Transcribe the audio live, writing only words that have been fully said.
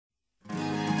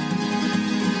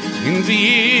In the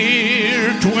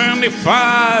year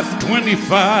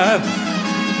 2525,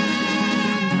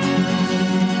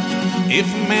 if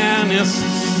man is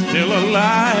still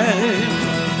alive,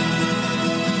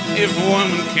 if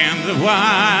woman can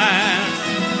survive,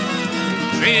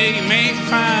 they may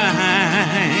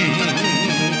find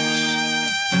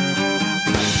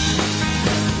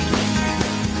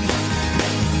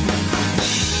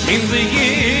in the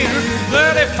year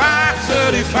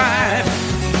 3535,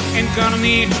 ain't gonna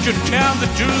need to tell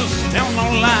the truth, tell no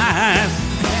lies.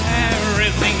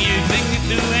 Everything you think you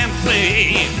do and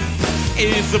say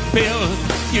is a pill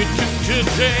you took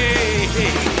today.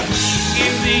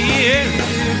 In the year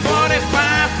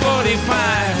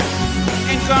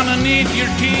 4545, ain't gonna need your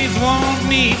teeth, won't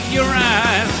need your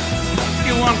eyes.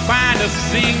 You won't find a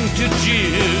thing to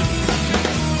do,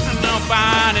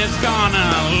 nobody's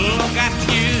gonna look at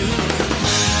you.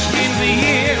 In the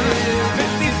year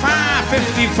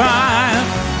 5555,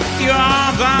 your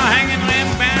arms are hanging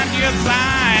limp and your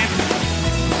thighs,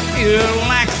 your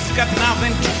legs got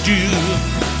nothing to do.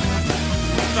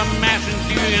 The machine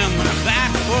doing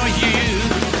that for you.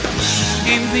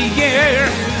 In the year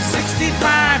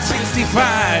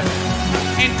 6565,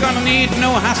 ain't gonna need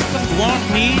no husband, won't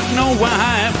need no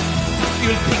wife.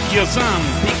 You'll pick your son,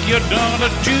 pick your daughter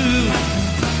too,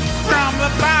 from the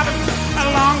bottom, a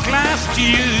long class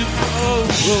tube. Oh,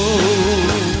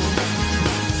 oh.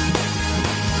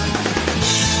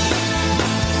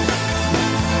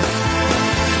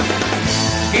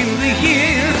 In the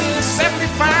year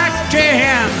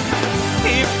 7510,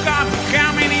 if God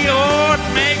come in, he ought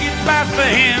make it bad for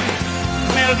him.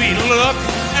 Maybe look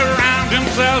around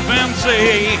himself and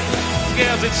say,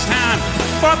 guess it's time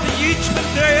for the huge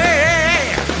day.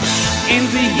 In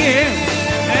the year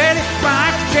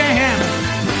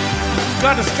 8510,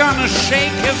 God is gonna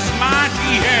shake his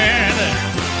mighty head.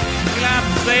 Glad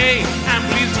to say I'm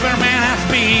pleased where man has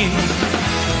been,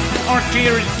 or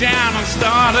tear it down and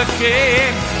start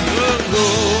again. Oh,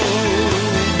 oh.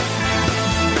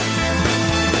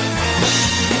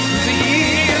 The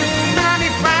year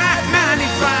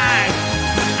 9595,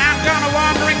 I'm gonna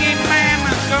wandering in man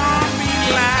is gonna be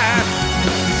life.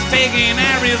 He's taking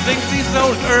everything this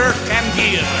old earth can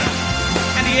give,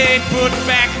 and he ain't put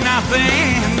back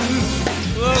nothing.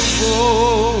 Oh,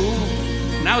 oh.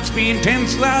 Now it's been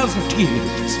 10,000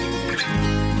 years.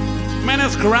 Man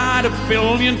has cried a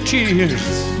billion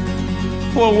tears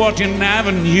for what you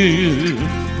never knew.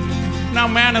 Now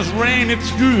man has reigned it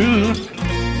through,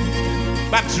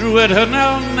 but through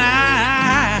eternal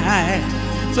night,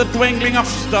 the twinkling of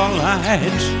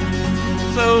starlight,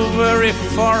 so very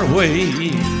far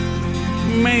away.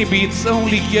 Maybe it's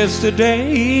only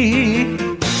yesterday. In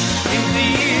the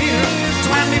year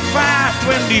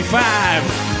 2525,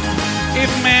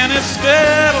 if man is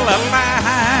still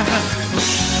alive,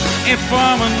 if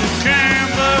woman can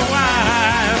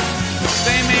survive,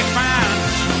 they may find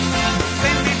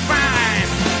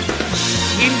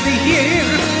in the year